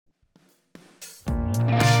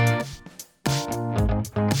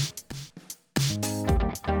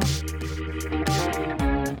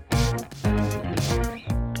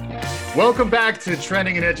Welcome back to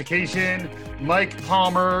Trending in Education. Mike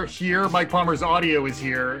Palmer here. Mike Palmer's audio is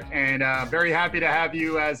here, and very happy to have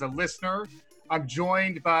you as a listener. I'm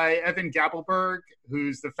joined by Evan Gappelberg,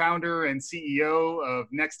 who's the founder and CEO of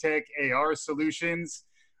Nextech AR Solutions.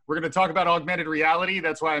 We're going to talk about augmented reality.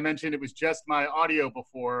 That's why I mentioned it was just my audio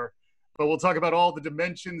before. But we'll talk about all the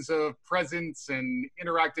dimensions of presence and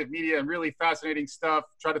interactive media and really fascinating stuff.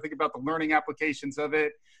 Try to think about the learning applications of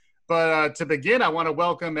it. But to begin, I want to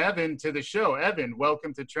welcome Evan to the show. Evan,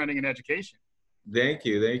 welcome to Trending in Education. Thank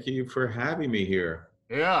you. Thank you for having me here.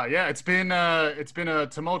 Yeah. It's been a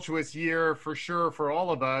tumultuous year for sure for all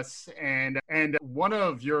of us. And one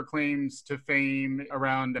of your claims to fame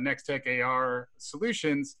around the Nextech AR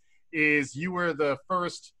Solutions is you were the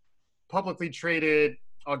first publicly traded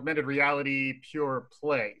augmented reality pure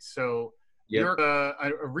play. So You're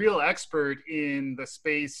a real expert in the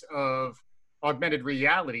space of augmented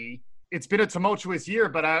reality. It's been a tumultuous year,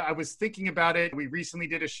 but I was thinking about it. We recently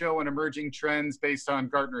did a show on emerging trends based on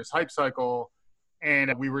Gartner's Hype Cycle,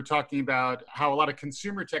 and we were talking about how a lot of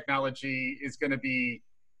consumer technology is going to be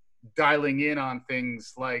dialing in on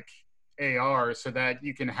things like AR so that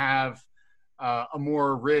you can have a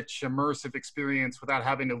more rich, immersive experience without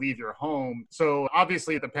having to leave your home. So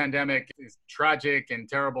obviously the pandemic is tragic and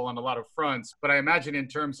terrible on a lot of fronts, but I imagine in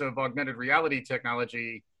terms of augmented reality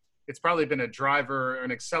technology, it's probably been a driver,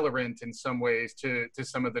 an accelerant in some ways to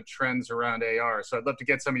some of the trends around AR. So I'd love to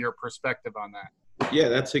get some of your perspective on that. Yeah,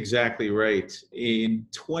 that's exactly right. In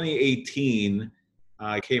 2018,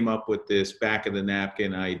 I came up with this back of the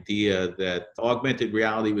napkin idea that augmented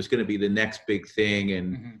reality was going to be the next big thing.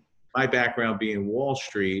 And my background being Wall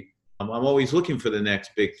Street, I'm always looking for the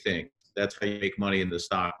next big thing. That's how you make money in the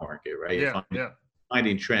stock market, right?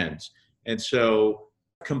 Finding trends. And so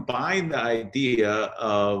combine the idea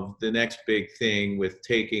of the next big thing with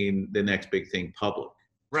taking the next big thing public.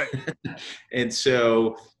 Right. And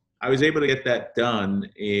so I was able to get that done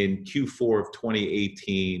in Q4 of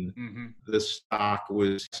 2018. The stock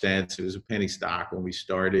was cents. It was a penny stock when we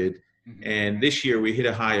started. And this year we hit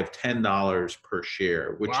a high of $10 per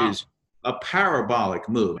share, which is a parabolic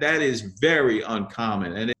move. That is very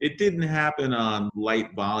uncommon. And it didn't happen on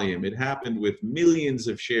light volume. It happened with millions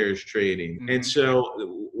of shares trading. And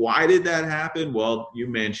so why did that happen? Well, you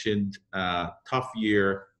mentioned tough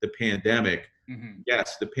year, the pandemic.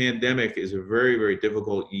 Yes, the pandemic is a very, very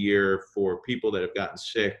difficult year for people that have gotten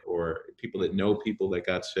sick or people that know people that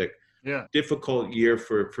got sick. Difficult year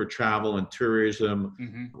for travel and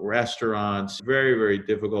tourism, restaurants, very, very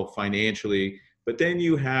difficult financially. But then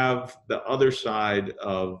you have the other side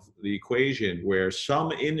of the equation where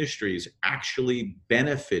some industries actually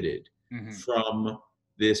benefited from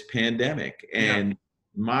this pandemic. And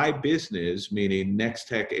my business, meaning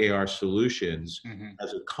Nextech AR Solutions,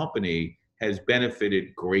 as a company, has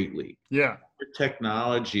benefited greatly. For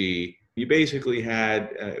technology, you basically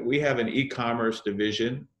we have an e-commerce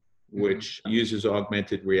division, which uses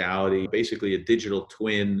augmented reality, basically a digital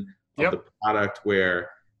twin of the product where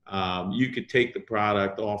you could take the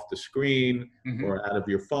product off the screen or out of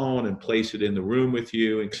your phone and place it in the room with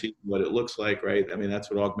you and see what it looks like, right? I mean, that's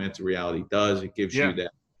what augmented reality does. It gives you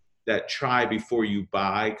that try before you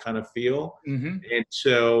buy kind of feel. And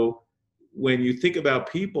so when you think about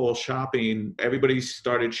people shopping, everybody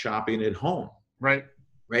started shopping at home. Right?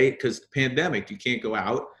 Because the pandemic, you can't go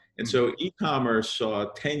out. And so e-commerce saw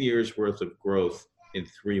 10 years worth of growth in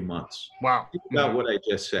 3 months. Wow. Think about what I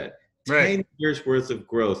just said. 10 years worth of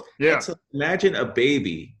growth. Imagine a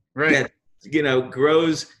baby that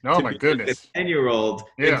grows to my goodness. A 10-year-old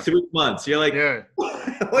in 3 months. You're like,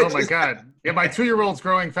 oh my God. My 2-year-old's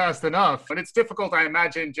growing fast enough. And it's difficult, I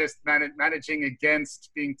imagine, just managing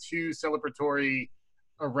against being too celebratory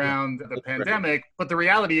around the pandemic. But the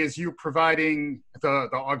reality is you're providing, the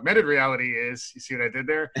augmented reality is, you see what I did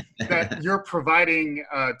there? That you're providing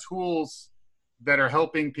tools that are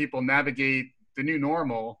helping people navigate the new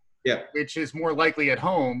normal, which is more likely at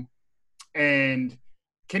home. And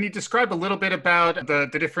can you describe a little bit about the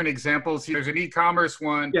different examples? There's an e-commerce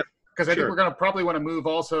one. Because I think we're going to probably want to move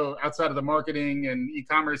also outside of the marketing and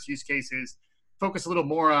e-commerce use cases, focus a little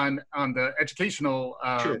more on the educational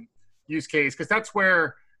use case, because that's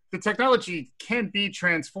where the technology can be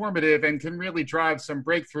transformative and can really drive some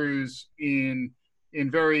breakthroughs in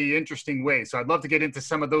very interesting ways. So I'd love to get into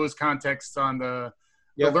some of those contexts on the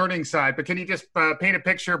learning side, but can you just paint a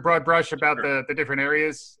picture, broad brush about the different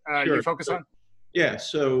areas you focus on? Yeah,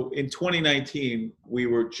 so in 2019, we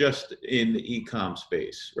were just in the e-com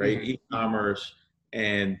space, right? E-commerce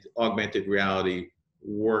and augmented reality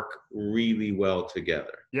work really well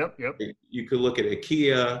together. Yep. You could look at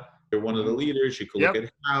IKEA, They're one of the leaders. You can look at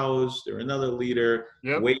Houzz. They're another leader.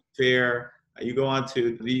 Wayfair. You go on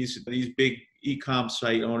to these big e-com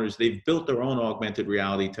site owners. They've built their own augmented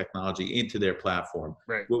reality technology into their platform.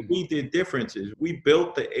 Right. What we did different is we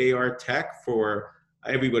built the AR tech for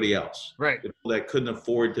everybody else. Right. People that couldn't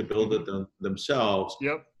afford to build it themselves.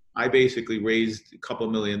 Yep. I basically raised a couple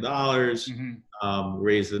 $1 million,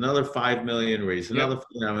 raised another 5 million, raised another,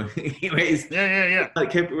 I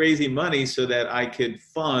kept raising money so that I could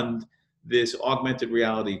fund this augmented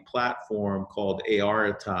reality platform called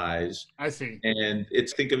ARitize. I see. And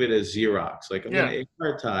think of it as Xerox, like I'm going to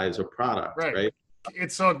ARitize a product, right?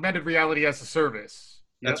 It's augmented reality as a service.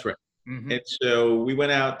 That's right. And so we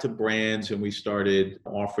went out to brands and we started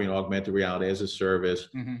offering augmented reality as a service,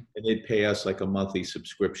 and they'd pay us like a monthly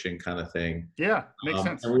subscription kind of thing. Yeah, makes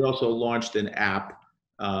sense. And we also launched an app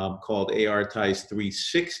called ARitize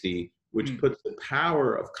 360, which puts the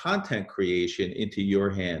power of content creation into your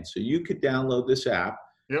hands. So you could download this app,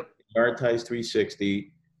 ARitize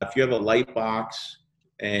 360. If you have a light box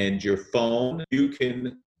and your phone, you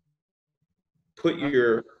can put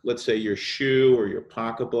your, let's say your shoe or your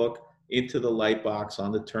pocketbook into the light box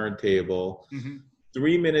on the turntable.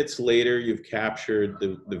 3 minutes later, you've captured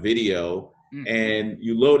the video and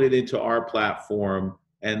you load it into our platform,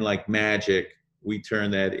 and like magic, we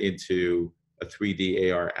turn that into a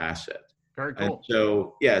 3D AR asset. Very cool.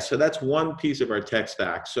 And so that's one piece of our tech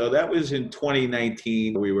stack. So that was in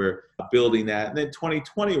 2019, we were building that. And then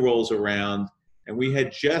 2020 rolls around and we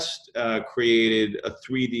had just created a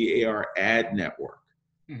 3D AR ad network.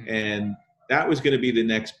 And that was going to be the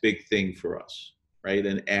next big thing for us, right?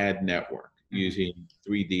 An ad network using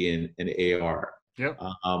 3D and AR.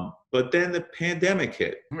 But then the pandemic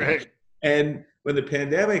hit. Right. And when the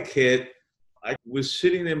pandemic hit, I was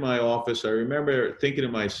sitting in my office. I remember thinking to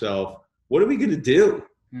myself, what are we going to do?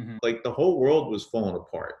 Like the whole world was falling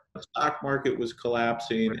apart. The stock market was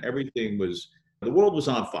collapsing. Everything the world was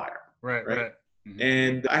on fire. Right.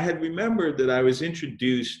 And I had remembered that I was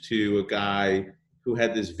introduced to a guy who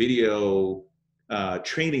had this video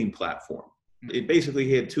training platform. It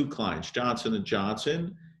basically had two clients, Johnson &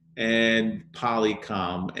 Johnson and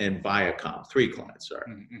Polycom and Viacom, 3 clients,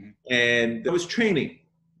 sorry. And it was training,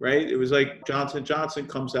 right? It was like Johnson & Johnson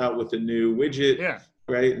comes out with a new widget,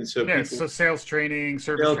 right? And so so sales training,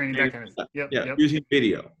 service training, that kind of stuff. Using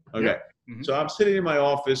video. Okay. So I'm sitting in my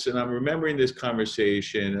office and I'm remembering this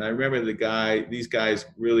conversation, and I remember these guys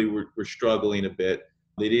really were struggling a bit.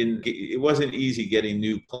 It wasn't easy getting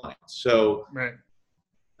new clients. So,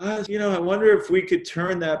 I wonder if we could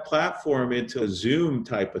turn that platform into a Zoom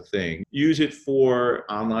type of thing, use it for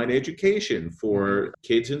online education for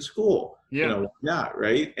kids in school. Why not,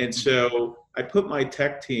 right? And so I put my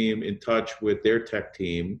tech team in touch with their tech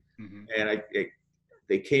team, and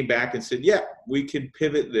they came back and said, we could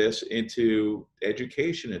pivot this into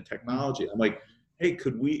education and technology. I'm like, hey,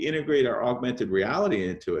 could we integrate our augmented reality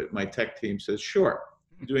into it? My tech team says, sure.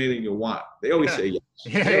 Do anything you want. They always say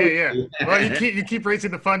yes. Well, you keep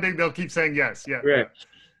raising the funding, they'll keep saying yes. Right.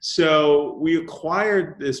 So we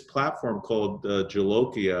acquired this platform called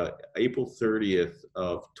Jalokia April 30th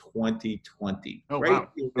of 2020. Oh, wow.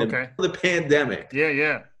 The pandemic.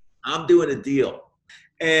 Yeah. I'm doing a deal.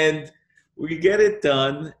 And we get it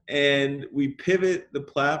done, and we pivot the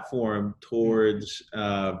platform towards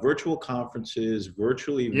virtual conferences,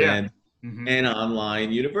 virtual events, and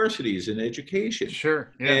online universities and education.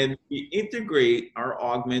 Sure. Yeah. And we integrate our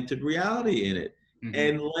augmented reality in it.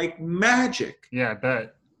 And like magic. Yeah, I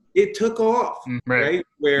bet. It took off, right?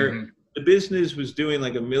 Where the business was doing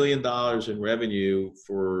like $1 million in revenue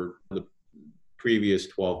for the previous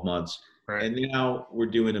 12 months. Right. And now we're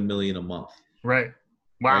doing $1 million a month. Right.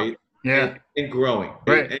 Wow. Right? Yeah. And growing.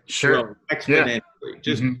 Right. And Sure. growing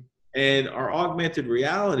exponentially. And our augmented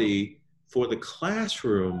reality for the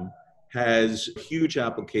classroom has huge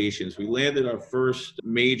applications. We landed our first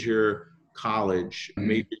major college,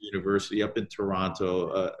 major university up in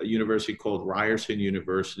Toronto, a university called Ryerson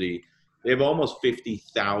University. They have almost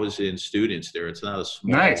 50,000 students there. It's not a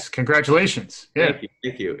small. Nice. Congratulations. Yeah.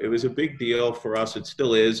 Thank you. It was a big deal for us. It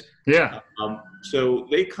still is. Yeah. So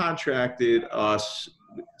they contracted us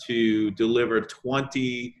to deliver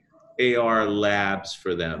 20 AR labs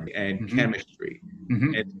for them and chemistry.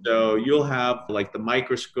 And so you'll have like the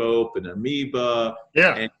microscope and amoeba.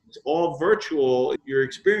 And it's all virtual. You're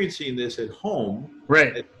experiencing this at home.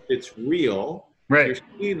 Right. It's real. Right. You're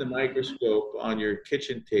seeing the microscope on your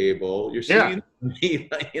kitchen table. You're seeing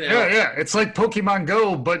Yeah. It's like Pokemon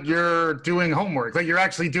Go, but you're doing homework. Like you're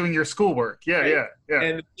actually doing your schoolwork. Yeah.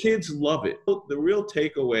 And kids love it. The real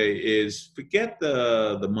takeaway is forget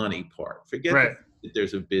the money part. Forget that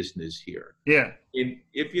there's a business here. Yeah. And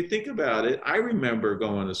if you think about it, I remember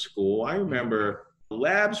going to school. I remember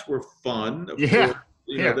labs were fun. Of Yeah. course,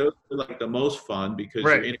 Yeah. those were like the most fun because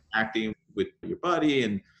Right. you're interacting with your buddy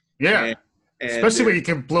and yeah. and Especially when you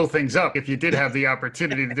can blow things up. If you did have the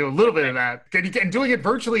opportunity to do a little bit of that, and doing it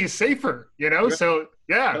virtually is safer, Right. So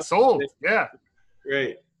yeah, sold. Yeah.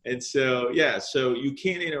 Right. And so, yeah, so you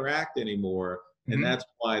can't interact anymore. And that's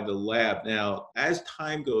why the lab. Now, as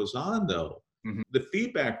time goes on, though, the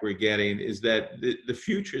feedback we're getting is that the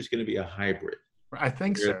future is going to be a hybrid. I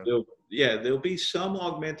think so. There'll be some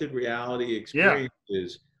augmented reality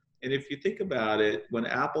experiences. And if you think about it, when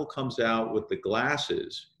Apple comes out with the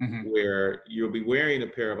glasses, where you'll be wearing a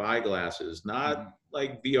pair of eyeglasses, not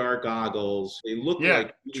like VR goggles, they look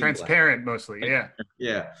like transparent mostly. Yeah.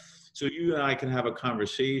 Yeah. So you and I can have a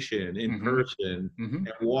conversation in person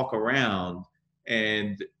and walk around.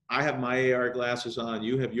 And I have my AR glasses on,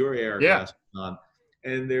 you have your AR glasses on,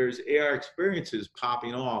 and there's AR experiences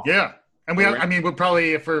popping off. Yeah. And we'll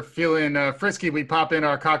probably, if we're feeling frisky, we pop in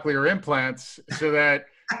our cochlear implants so that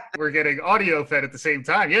we're getting audio fed at the same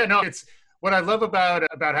time. Yeah, no, it's what I love about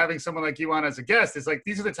having someone like you on as a guest is like,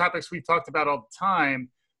 these are the topics we've talked about all the time,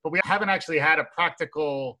 but we haven't actually had a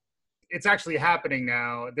practical, it's actually happening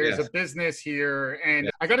now. There's a business here. And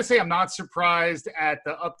I got to say, I'm not surprised at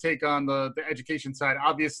the uptake on the education side.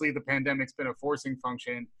 Obviously, the pandemic's been a forcing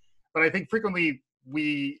function, but I think frequently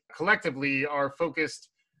we collectively are focused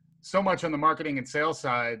so much on the marketing and sales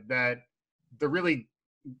side that the really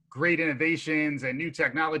great innovations and new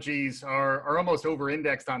technologies are almost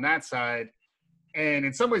over-indexed on that side. And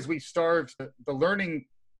in some ways, we've starved the learning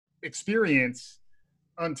experience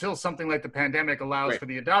until something like the pandemic allows for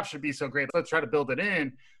the adoption to be so great. Let's try to build it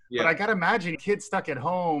in. But I got to imagine kids stuck at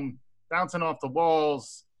home, bouncing off the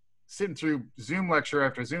walls, sitting through Zoom lecture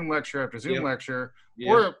after Zoom lecture after Zoom lecture,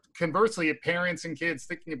 or conversely, parents and kids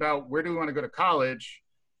thinking about where do we want to go to college?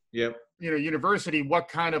 University, what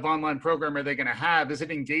kind of online program are they going to have? Is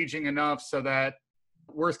it engaging enough so that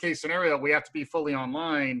worst case scenario, we have to be fully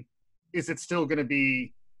online? Is it still going to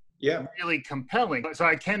be really compelling? So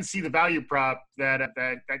I can see the value prop that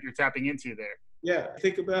you're tapping into there. Yeah.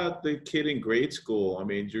 Think about the kid in grade school. I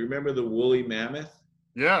mean, do you remember the woolly mammoth?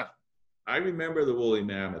 Yeah. I remember the woolly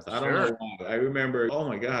mammoth. I don't know why. I remember, oh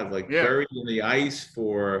my God, like buried in the ice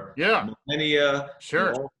for millennia. Sure.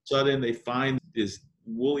 And all of a sudden they find this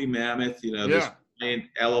woolly mammoth, this giant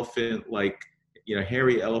elephant, like,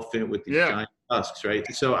 hairy elephant with these giant tusks, right?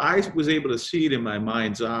 So I was able to see it in my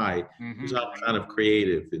mind's eye because I'm kind of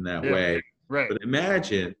creative in that way. Right. But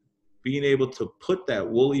imagine being able to put that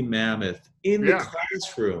woolly mammoth in the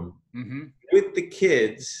classroom with the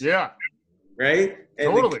kids. Yeah. Right?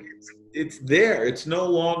 And totally. It's there. It's no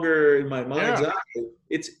longer in my mind's eye.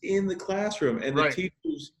 It's in the classroom. And the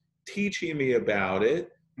teacher's teaching me about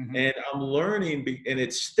it. And I'm learning, and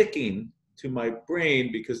it's sticking to my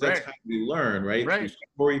brain because that's how we learn, right? Through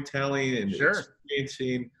storytelling and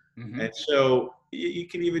experiencing. And so you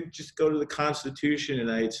can even just go to the Constitution of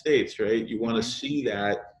the United States, right? You want to see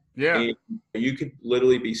that. Yeah. And you could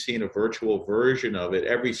literally be seeing a virtual version of it.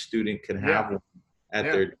 Every student can have one at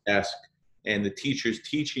their desk. And the teacher's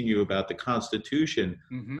teaching you about the Constitution.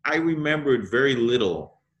 I remembered very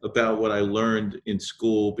little about what I learned in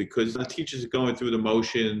school because the teachers are going through the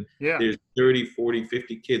motion. There's 30, 40,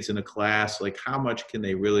 50 kids in a class. Like, how much can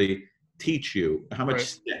they really teach you? How much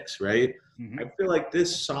sticks, right? I feel like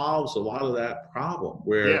this solves a lot of that problem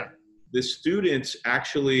where the students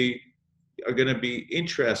actually are going to be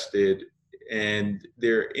interested and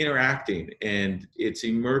they're interacting and it's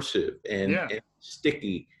immersive and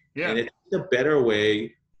sticky. And it's a better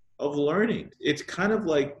way of learning. It's kind of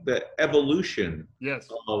like the evolution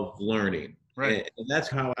of learning. And that's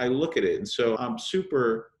how I look at it. And so I'm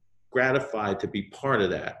super gratified to be part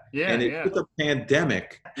of that. And it took a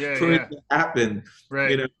pandemic for it to happen,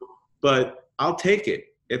 but I'll take it.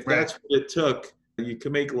 If that's what it took, you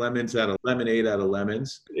can make lemonade out of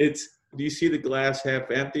lemons. Do you see the glass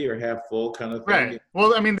half empty or half full kind of thing? Right.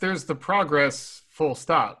 Well, I mean, there's the progress, full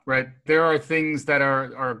stop, right? There are things that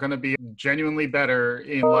are going to be genuinely better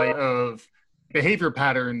in light of behavior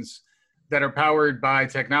patterns that are powered by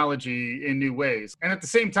technology in new ways. And at the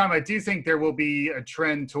same time, I do think there will be a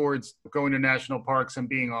trend towards going to national parks and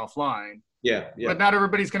being offline. But not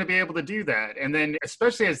everybody's going to be able to do that. And then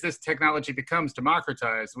especially as this technology becomes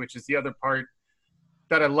democratized, which is the other part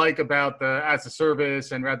that I like about the as a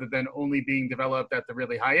service, and rather than only being developed at the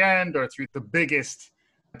really high end or through the biggest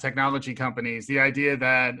technology companies, the idea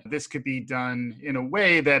that this could be done in a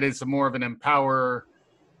way that is more of an empower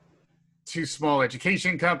to small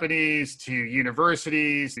education companies, to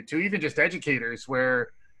universities, to even just educators, where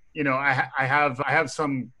I have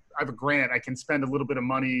a grant. I can spend a little bit of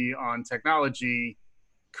money on technology.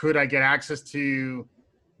 Could I get access to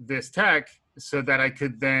this tech so that I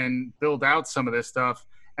could then build out some of this stuff?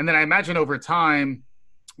 And then I imagine over time,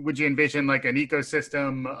 would you envision like an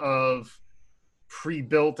ecosystem of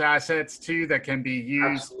pre-built assets too that can be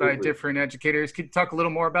used by Absolutely. different educators? Could you talk a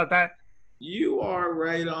little more about that? You are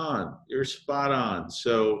right on. You're spot on.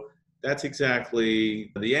 So that's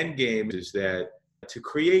exactly the end game, is that to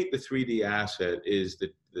create the 3D asset is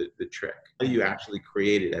the trick. How do you actually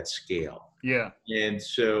create it at scale? Yeah. And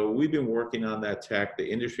so we've been working on that tech. The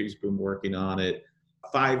industry's been working on it.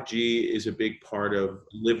 5G is a big part of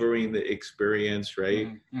delivering the experience,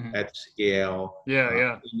 right, at scale,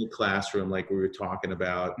 Yeah. in the classroom, like we were talking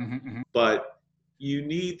about. Mm-hmm. But you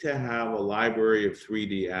need to have a library of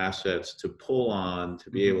 3D assets to pull on to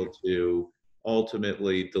be able to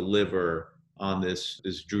ultimately deliver on this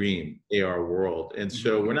dream AR world. And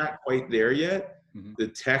so we're not quite there yet. The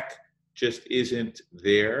tech just isn't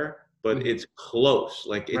there, but it's close.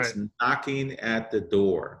 Like it's knocking at the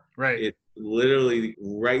door. Right. It's literally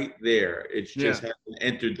right there. It's just hasn't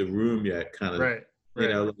entered the room yet, kind of. You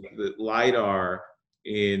know, the LiDAR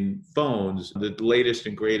in phones, the latest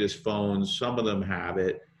and greatest phones, some of them have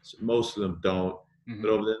it, most of them don't. But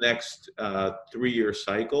over the next 3-year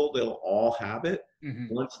cycle, they'll all have it.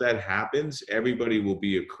 Once that happens, everybody will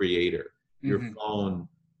be a creator. Your phone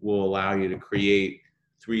will allow you to create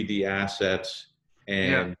 3D assets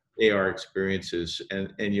and AR experiences,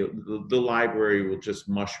 and the library will just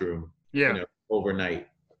mushroom, overnight.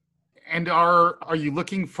 And are you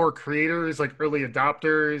looking for creators like early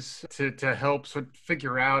adopters to help sort of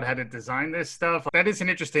figure out how to design this stuff? That is an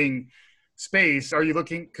interesting space. Are you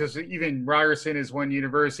looking, because even Ryerson is one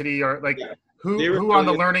university, or like who on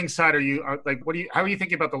the learning side like, how are you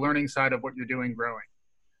thinking about the learning side of what you're doing growing?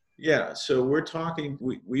 Yeah, so we're talking,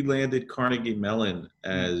 we landed Carnegie Mellon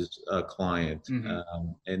as a client,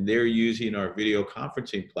 and they're using our video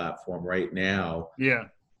conferencing platform right now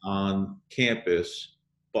on campus.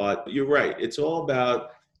 But you're right, it's all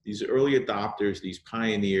about these early adopters, these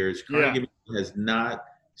pioneers. Carnegie Mellon has not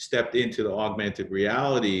stepped into the augmented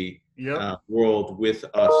reality world with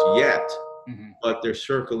us yet, but they're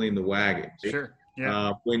circling the wagons. Sure.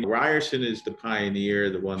 Yeah. When Ryerson is the pioneer,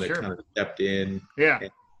 the one that kind of stepped in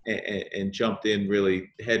and jumped in really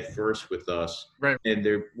head first with us. Right. And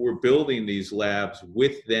we're building these labs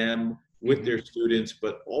with them, with their students,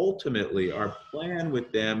 but ultimately our plan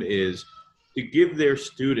with them is to give their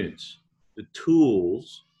students the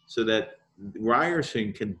tools so that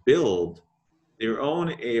Ryerson can build their own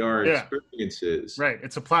AR experiences. Right.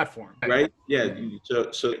 It's a platform. Right. Yeah.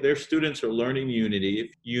 So their students are learning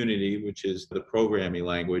Unity, which is the programming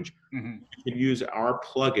language. You can use our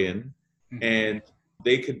plugin, and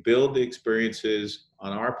they could build the experiences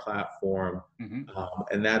on our platform,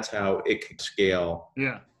 and that's how it can scale.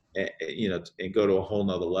 And go to a whole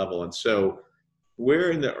nother level. And so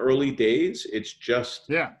we're in the early days. It's just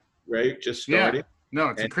just starting. No,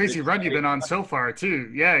 it's a crazy run you've been on so far too.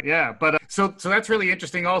 Yeah. But so that's really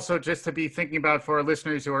interesting also, just to be thinking about for our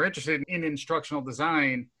listeners who are interested in instructional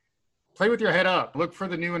design. Play with your head up. Look for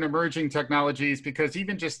the new and emerging technologies, because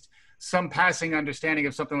even just some passing understanding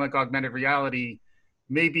of something like augmented reality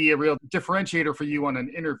may be a real differentiator for you on an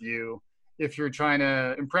interview. If you're trying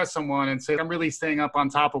to impress someone and say, I'm really staying up on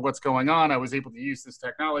top of what's going on, I was able to use this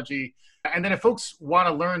technology. And then if folks want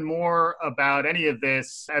to learn more about any of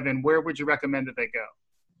this, Evan, where would you recommend that they go?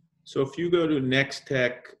 So if you go to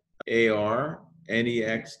Nextech AR,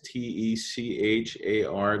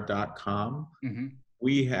 NEXTECHAR.com,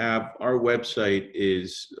 we have, our website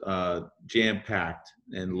is jam-packed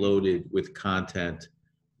and loaded with content.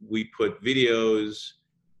 We put videos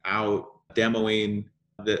out demoing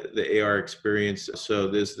the AR experience. So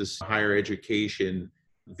there's this higher education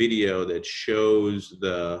video that shows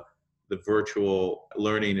the virtual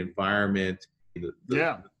learning environment,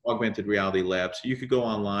 the augmented reality lab. So you could go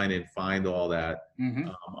online and find all that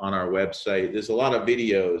on our website. There's a lot of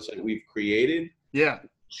videos that we've created,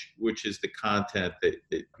 which is the content that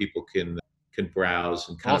people can browse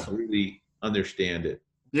and kind of really understand it.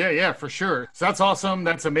 Yeah, for sure. So that's awesome.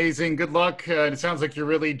 That's amazing. Good luck. It sounds like you're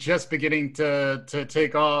really just beginning to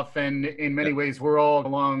take off. And in many ways, we're all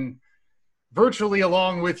virtually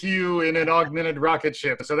along with you in an augmented rocket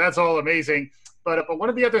ship. So that's all amazing. But one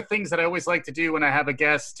of the other things that I always like to do when I have a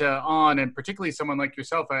guest on, and particularly someone like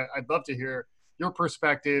yourself, I'd love to hear your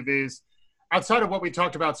perspective, is outside of what we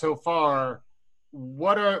talked about so far,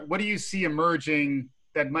 what do you see emerging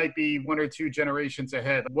that might be 1 or 2 generations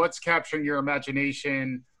ahead? What's capturing your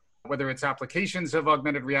imagination, whether it's applications of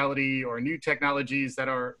augmented reality or new technologies that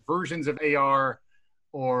are versions of AR?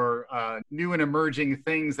 or new and emerging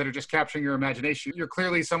things that are just capturing your imagination. You're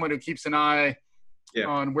clearly someone who keeps an eye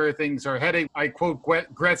on where things are heading. I quote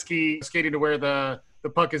Gretzky, skating to where the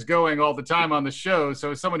puck is going all the time on the show.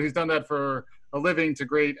 So as someone who's done that for a living to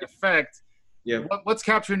great effect, what's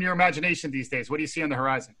capturing your imagination these days? What do you see on the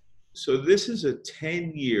horizon? So this is a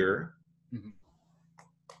 10-year,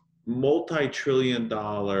 multi-trillion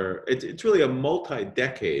dollar, it's really a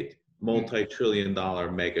multi-decade, multi-trillion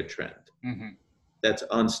dollar mega trend that's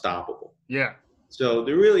unstoppable. Yeah. So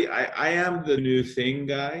there really, I am the new thing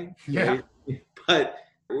guy, right? But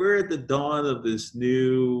we're at the dawn of this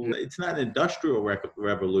new, it's not an industrial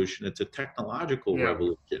revolution, it's a technological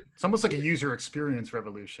revolution. It's almost like a user experience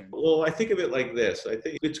revolution. Well, I think of it like this. I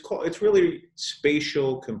think it's really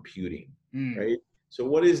spatial computing, right? So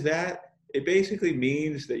what is that? It basically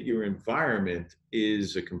means that your environment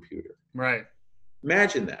is a computer. Right.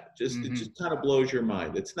 Imagine that. It just kind of blows your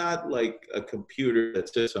mind. It's not like a computer that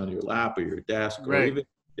sits on your lap or your desk or even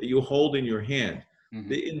that you hold in your hand.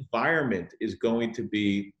 The environment is going to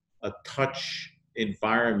be a touch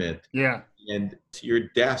environment. Yeah. And your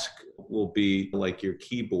desk will be like your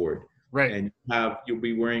keyboard. Right. And you'll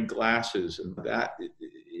be wearing glasses, and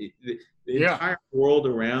the entire world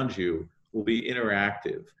around you will be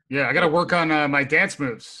interactive. Yeah, I got to work on my dance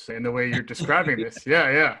moves in the way you're describing this.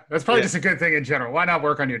 Yeah. That's probably just a good thing in general. Why not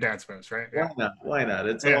work on your dance moves, right? Yeah. Why not?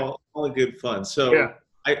 It's all good fun. So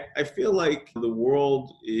I feel like the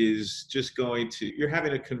world is just you're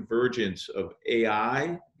having a convergence of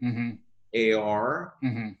AI, AR,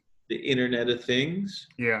 the Internet of Things,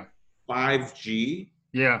 5G.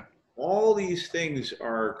 Yeah. All these things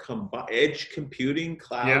are edge computing,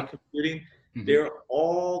 cloud computing. They're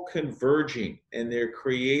all converging, and they're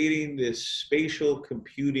creating this spatial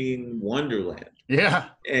computing wonderland. Yeah.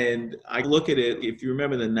 And I look at it, if you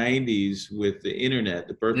remember the 90s with the internet,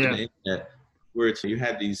 the birth of the internet, where you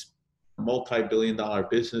had these multi-billion-dollar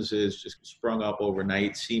businesses just sprung up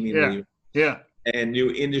overnight, seemingly. Yeah. And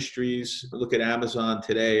new industries. Look at Amazon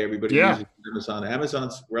today. Everybody uses Amazon.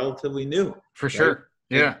 Amazon's relatively new. For sure.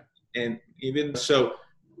 Yeah. And even so,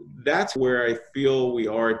 that's where I feel we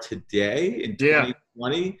are today in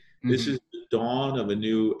 2020. This is the dawn of a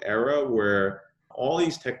new era where all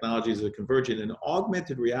these technologies are converging, and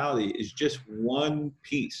augmented reality is just one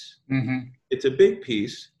piece. It's a big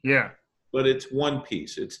piece, but it's one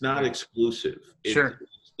piece. It's not exclusive.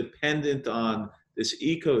 It's dependent on this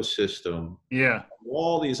ecosystem.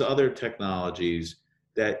 All these other technologies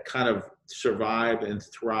that kind of survive and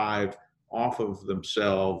thrive off of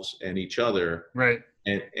themselves and each other. Right.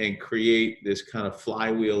 And create this kind of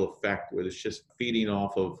flywheel effect where it's just feeding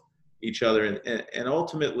off of each other. And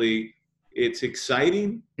ultimately, it's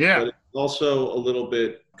exciting, but it's also a little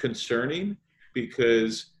bit concerning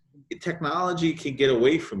because technology can get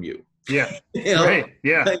away from you. Yeah, right.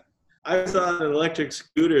 Yeah. Like, I was on an electric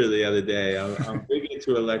scooter the other day. I'm big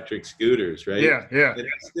into electric scooters, right? Yeah. And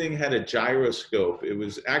this thing had a gyroscope. It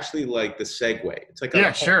was actually like the Segway. It's like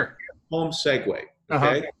a home Segway,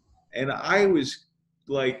 okay? And I was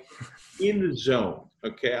like in the zone.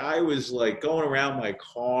 Okay. I was like going around my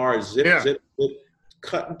car, zip,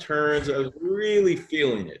 cutting turns. I was really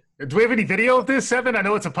feeling it. Do we have any video of this, Evan? I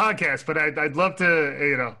know it's a podcast, but I'd love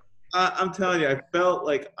to, I'm telling you, I felt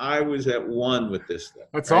like I was at one with this thing.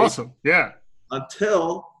 That's awesome. Yeah.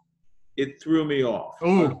 Until it threw me off.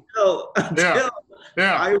 Ooh. Until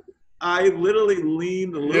I literally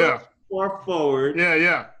leaned a little far forward.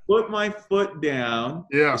 Put my foot down.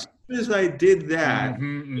 As soon as I did that,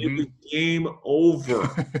 it was game over.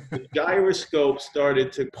 The gyroscope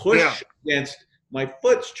started to push against my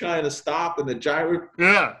foot's trying to stop, and the gyro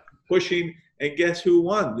pushing, and guess who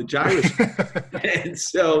won? The gyroscope. And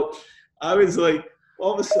so I was like,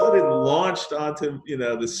 all of a sudden launched onto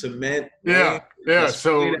the cement.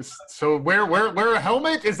 So wear a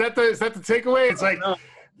helmet? Is that the takeaway? It's like.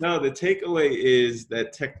 No, the takeaway is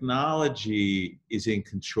that technology is in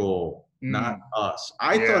control, not us.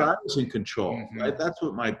 I thought I was in control. Right? That's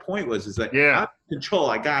what my point was, is that I'm in control.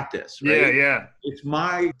 I got this. Right? It's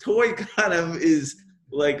my toy kind of is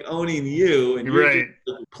like owning you, and you're just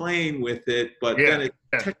playing with it. But then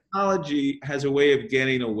technology has a way of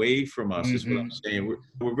getting away from us, is what I'm saying.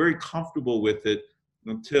 We're very comfortable with it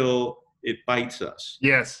until it bites us.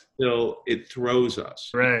 Yes. Till it throws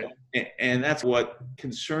us. Right. And that's what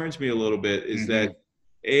concerns me a little bit, is that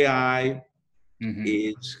AI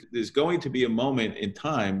there's going to be a moment in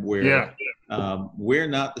time where we're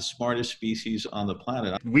not the smartest species on the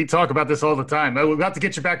planet. We talk about this all the time. We'll have to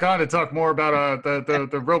get you back on to talk more about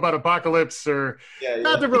the robot apocalypse, or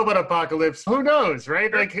not the robot apocalypse. Who knows,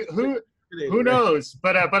 right? Like who knows?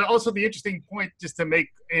 But also the interesting point just to make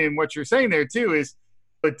in what you're saying there too is,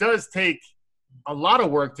 It does take a lot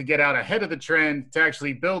of work to get out ahead of the trend to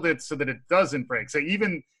actually build it so that it doesn't break. So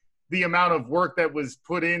even the amount of work that was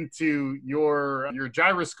put into your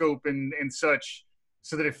gyroscope and such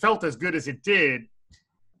so that it felt as good as it did,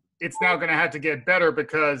 it's now going to have to get better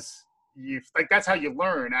because that's how you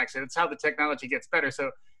learn, actually. That's how the technology gets better.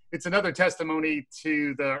 So it's another testimony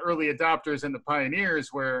to the early adopters and the pioneers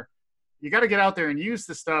where you got to get out there and use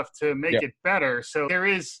the stuff to make it better. So there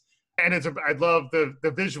is, and I love the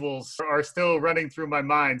visuals are still running through my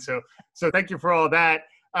mind. So thank you for all that.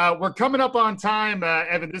 We're coming up on time,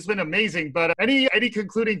 Evan. This has been amazing. But any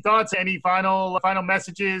concluding thoughts? Any final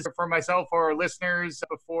messages for myself or our listeners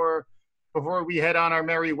before we head on our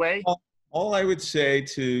merry way? All I would say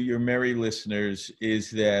to your merry listeners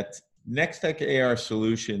is that Nextech AR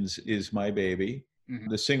Solutions is my baby. Mm-hmm.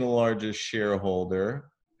 The single largest shareholder.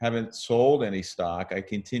 Haven't sold any stock. I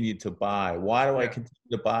continue to buy. Why do I continue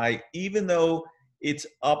to buy? Even though it's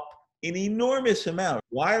up an enormous amount.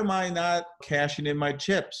 Why am I not cashing in my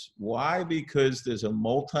chips? Why? Because there's a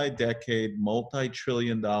multi-decade,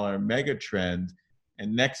 multi-trillion-dollar mega trend,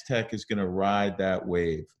 and Nextech is going to ride that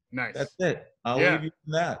wave. Nice. That's it. I'll leave you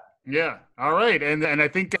from that. Yeah. All right. And I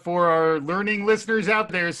think for our learning listeners out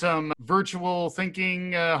there, some virtual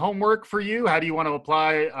thinking homework for you. How do you want to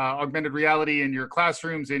apply augmented reality in your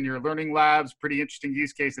classrooms, in your learning labs? Pretty interesting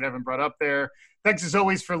use case that Evan brought up there. Thanks as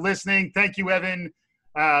always for listening. Thank you, Evan,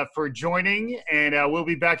 for joining. And we'll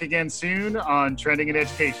be back again soon on Trending in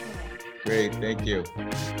Education. Great. Thank you.